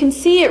dosing, you can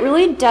see it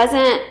really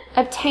doesn't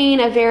obtain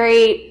a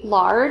very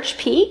large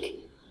peak.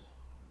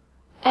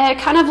 It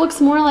kind of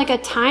looks more like a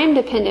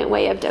time-dependent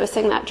way of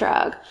dosing that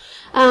drug.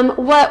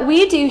 What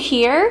we do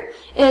here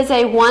is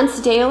a once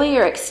daily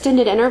or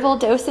extended interval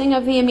dosing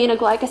of the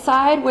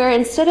aminoglycoside, where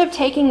instead of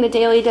taking the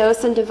daily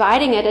dose and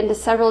dividing it into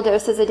several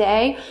doses a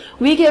day,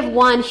 we give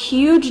one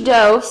huge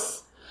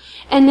dose,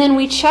 and then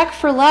we check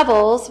for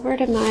levels. Where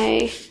did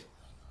my...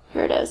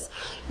 Here it is.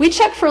 We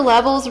check for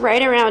levels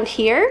right around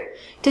here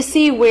to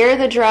see where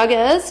the drug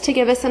is, to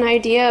give us an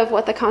idea of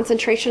what the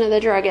concentration of the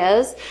drug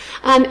is.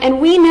 And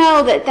we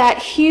know that that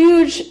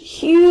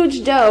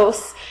huge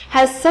dose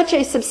has such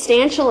a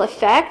substantial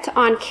effect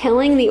on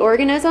killing the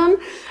organism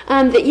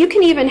that you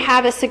can even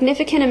have a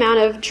significant amount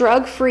of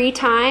drug-free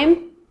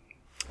time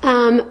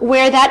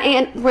where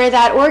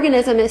that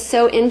organism is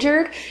so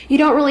injured, you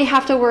don't really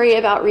have to worry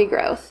about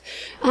regrowth.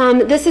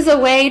 This is a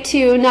way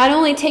to not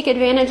only take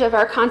advantage of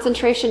our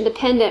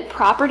concentration-dependent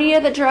property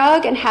of the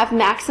drug and have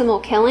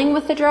maximal killing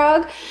with the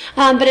drug,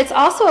 but it's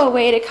also a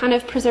way to kind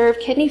of preserve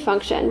kidney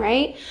function,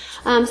 right?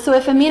 So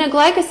if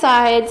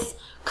aminoglycosides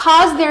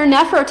cause their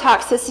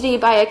nephrotoxicity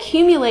by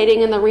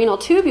accumulating in the renal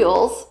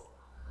tubules,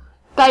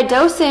 by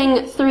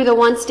dosing through the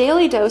once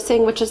daily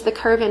dosing, which is the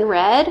curve in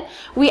red,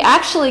 we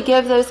actually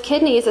give those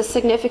kidneys a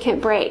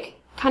significant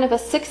break, kind of a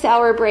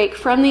 6-hour break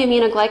from the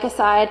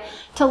aminoglycoside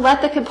to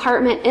let the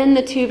compartment in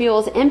the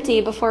tubules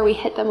empty before we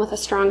hit them with a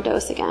strong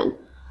dose again.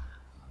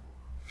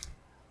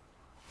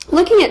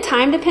 Looking at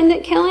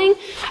time-dependent killing,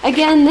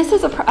 again, this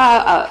is a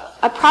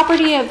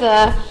property of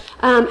the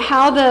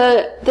how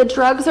the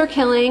drugs are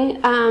killing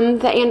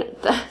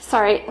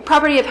a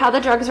property of how the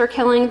drugs are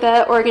killing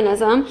the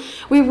organism.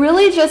 We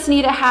really just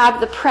need to have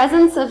the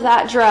presence of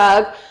that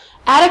drug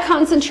at a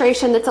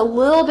concentration that's a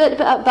little bit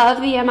above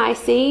the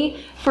MIC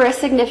for a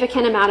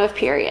significant amount of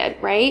period,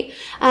 right?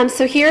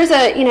 So here's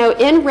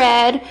in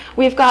red,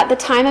 we've got the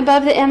time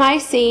above the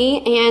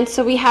MIC, and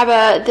so we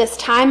have this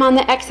time on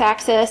the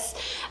x-axis.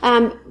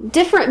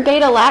 Different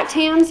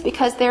beta-lactams,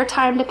 because they're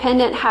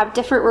time-dependent, have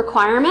different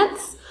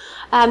requirements.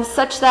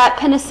 Such that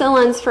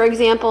penicillins, for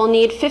example,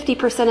 need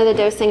 50% of the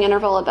dosing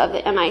interval above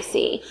the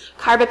MIC.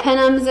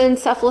 Carbapenems and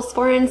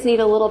cephalosporins need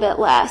a little bit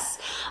less.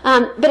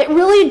 But it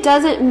really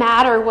doesn't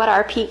matter what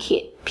our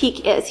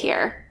peak is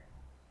here.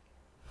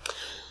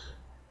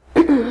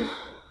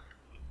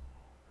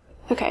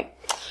 Okay.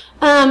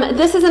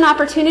 This is an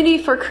opportunity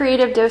for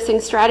creative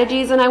dosing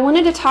strategies, and I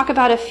wanted to talk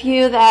about a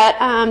few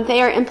that they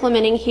are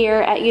implementing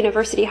here at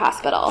University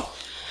Hospital.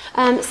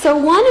 So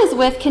one is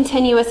with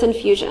continuous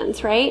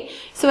infusions, right?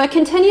 So a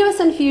continuous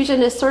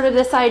infusion is sort of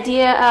this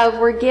idea of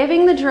we're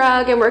giving the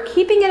drug and we're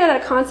keeping it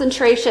at a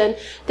concentration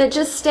that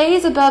just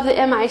stays above the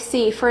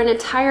MIC for an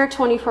entire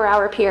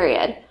 24-hour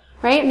period,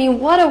 right? I mean,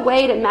 what a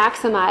way to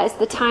maximize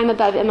the time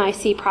above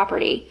MIC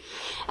property.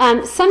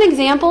 Some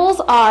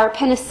examples are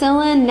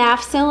penicillin,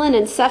 nafcillin,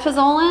 and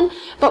cefazolin,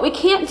 but we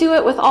can't do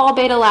it with all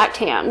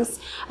beta-lactams.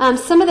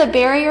 Some of the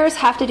barriers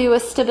have to do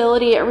with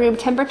stability at room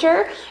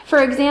temperature.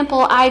 For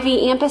example, IV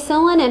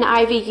ampicillin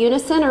and IV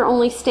unison are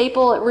only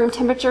stable at room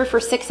temperature for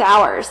 6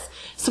 hours,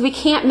 so we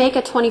can't make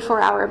a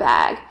 24-hour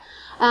bag.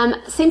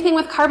 Same thing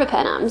with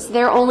carbapenems.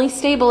 They're only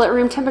stable at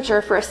room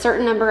temperature for a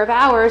certain number of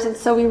hours, and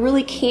so we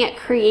really can't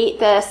create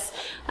this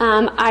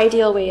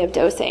ideal way of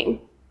dosing.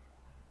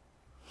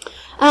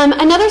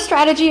 Another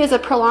strategy is a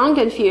prolonged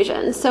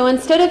infusion. So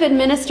instead of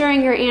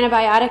administering your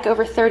antibiotic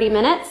over 30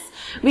 minutes,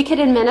 we could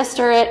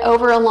administer it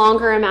over a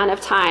longer amount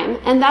of time.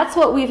 And that's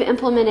what we've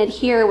implemented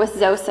here with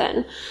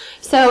Zosyn.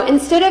 So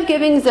instead of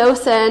giving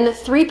Zosyn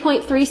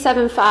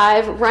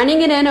 3.375,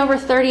 running it in over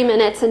 30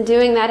 minutes and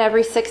doing that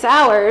every 6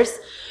 hours,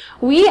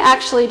 we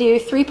actually do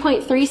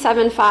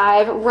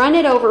 3.375, run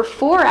it over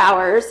 4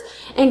 hours,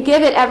 and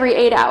give it every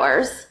 8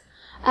 hours.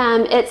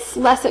 It's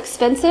less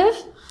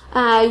expensive.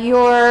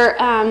 You're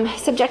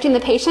subjecting the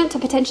patient to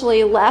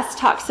potentially less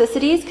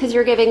toxicities because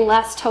you're giving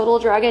less total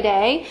drug a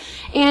day.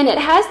 And it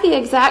has the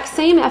exact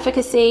same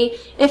efficacy,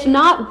 if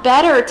not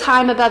better,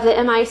 time above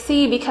the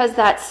MIC because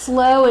that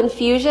slow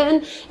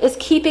infusion is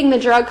keeping the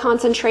drug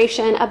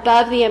concentration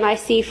above the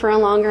MIC for a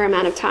longer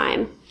amount of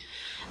time.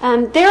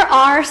 There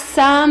are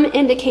some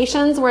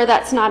indications where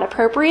that's not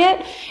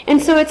appropriate, and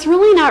so it's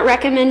really not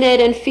recommended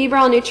in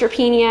febrile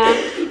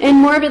neutropenia, in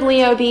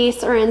morbidly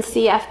obese, or in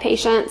CF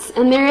patients.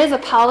 And there is a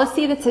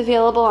policy that's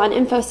available on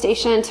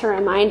InfoStation to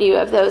remind you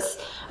of those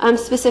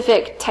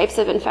specific types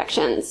of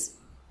infections.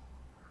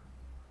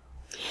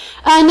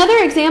 Another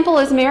example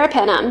is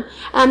meropenem.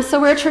 So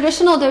where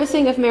traditional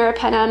dosing of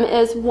meropenem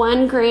is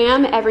 1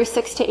 gram every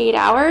 6 to 8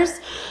 hours,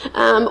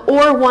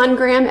 or 1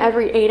 gram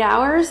every 8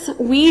 hours,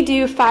 we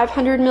do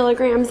 500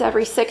 milligrams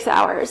every 6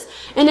 hours.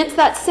 And it's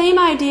that same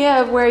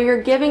idea of where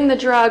you're giving the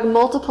drug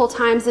multiple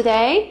times a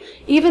day.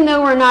 Even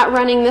though we're not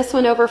running this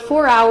one over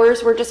 4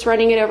 hours, we're just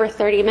running it over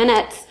 30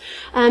 minutes.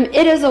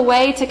 It is a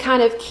way to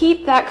kind of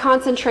keep that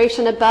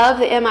concentration above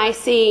the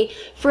MIC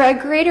for a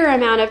greater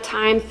amount of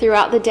time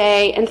throughout the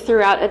day and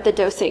throughout the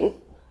dosing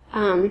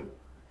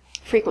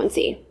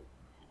frequency.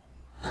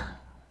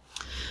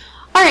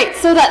 All right,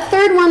 so that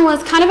third one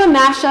was kind of a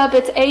mashup.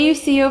 It's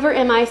AUC over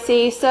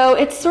MIC, so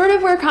it's sort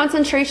of where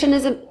concentration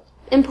is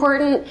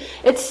important.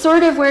 It's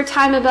sort of where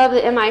time above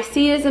the MIC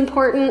is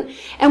important.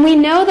 And we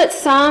know that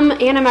some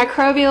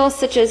antimicrobials,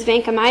 such as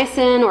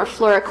vancomycin or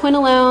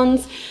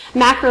fluoroquinolones,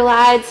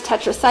 macrolides,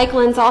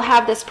 tetracyclines, all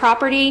have this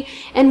property.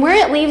 And where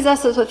it leaves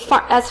us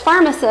as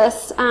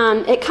pharmacists,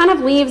 it kind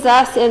of leaves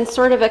us in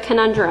sort of a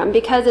conundrum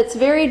because it's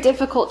very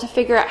difficult to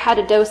figure out how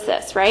to dose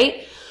this,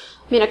 right?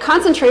 I mean, a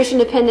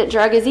concentration-dependent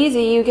drug is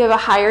easy. You give a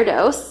higher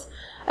dose.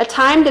 A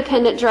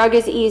time-dependent drug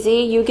is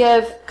easy. You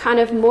give kind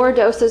of more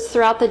doses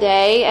throughout the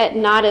day at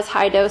not as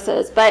high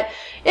doses. But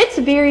it's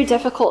very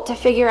difficult to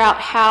figure out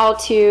how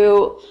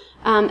to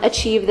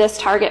achieve this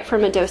target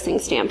from a dosing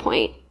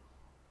standpoint.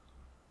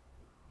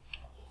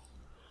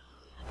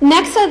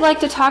 Next, I'd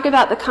like to talk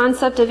about the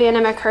concept of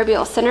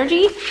antimicrobial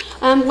synergy.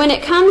 When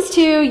it comes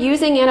to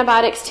using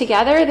antibiotics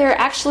together, there are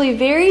actually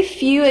very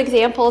few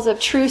examples of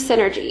true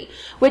synergy,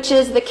 which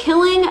is the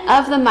killing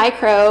of the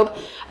microbe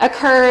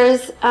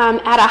occurs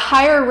at a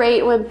higher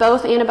rate when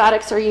both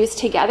antibiotics are used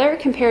together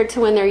compared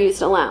to when they're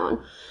used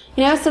alone.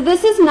 So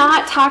this is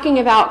not talking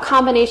about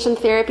combination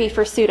therapy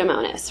for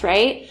Pseudomonas,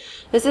 right?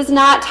 This is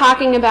not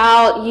talking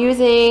about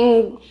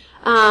using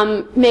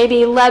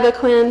maybe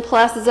Levaquin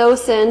plus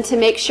Zosyn to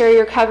make sure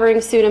you're covering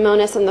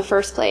Pseudomonas in the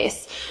first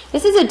place.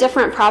 This is a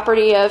different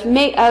property of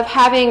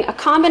having a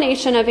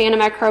combination of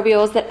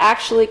antimicrobials that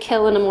actually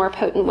kill in a more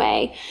potent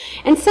way.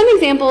 And some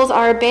examples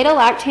are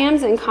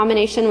beta-lactams in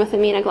combination with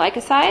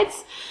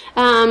aminoglycosides.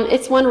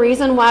 It's one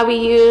reason why we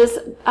use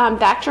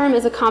Bactrim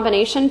as a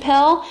combination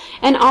pill,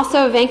 and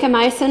also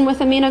vancomycin with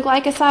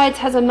aminoglycosides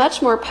has a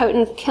much more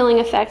potent killing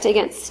effect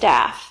against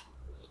staph.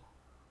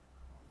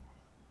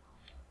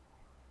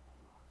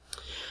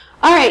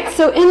 All right,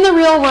 so in the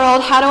real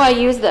world, how do I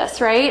use this,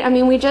 right? I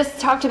mean, we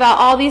just talked about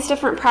all these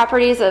different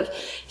properties of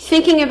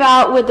thinking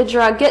about, would the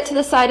drug get to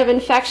the site of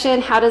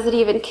infection? How does it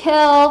even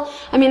kill?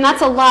 I mean,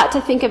 that's a lot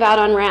to think about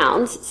on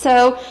rounds.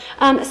 So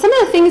some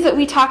of the things that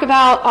we talk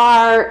about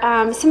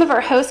are some of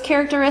our host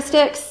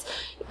characteristics,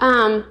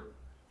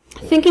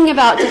 thinking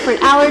about different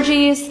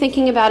allergies,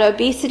 thinking about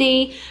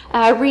obesity,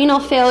 renal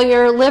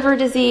failure, liver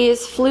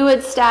disease,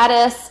 fluid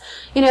status.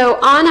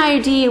 On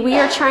ID, we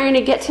are trying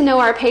to get to know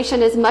our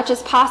patient as much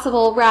as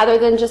possible rather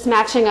than just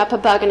matching up a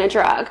bug and a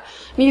drug.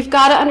 I mean, you've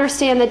got to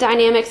understand the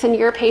dynamics in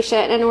your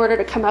patient in order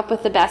to come up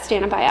with the best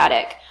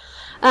antibiotic.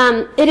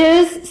 It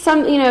is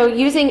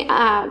using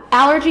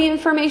allergy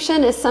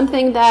information is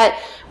something that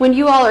when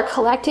you all are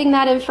collecting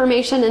that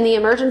information in the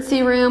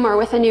emergency room or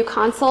with a new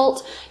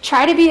consult,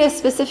 try to be as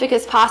specific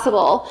as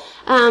possible.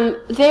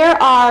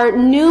 There are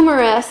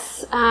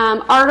numerous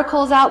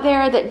articles out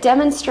there that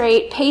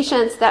demonstrate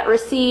patients that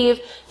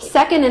receive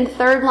second and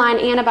third line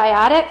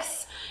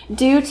antibiotics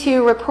due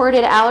to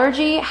reported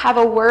allergy have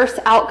a worse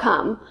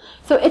outcome.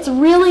 So it's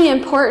really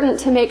important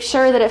to make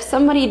sure that if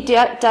somebody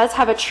does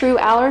have a true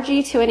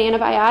allergy to an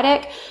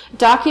antibiotic,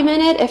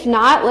 document it. If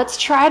not, let's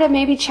try to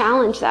maybe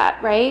challenge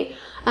that, right?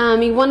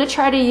 You want to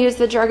try to use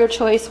the drug of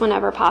choice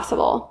whenever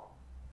possible.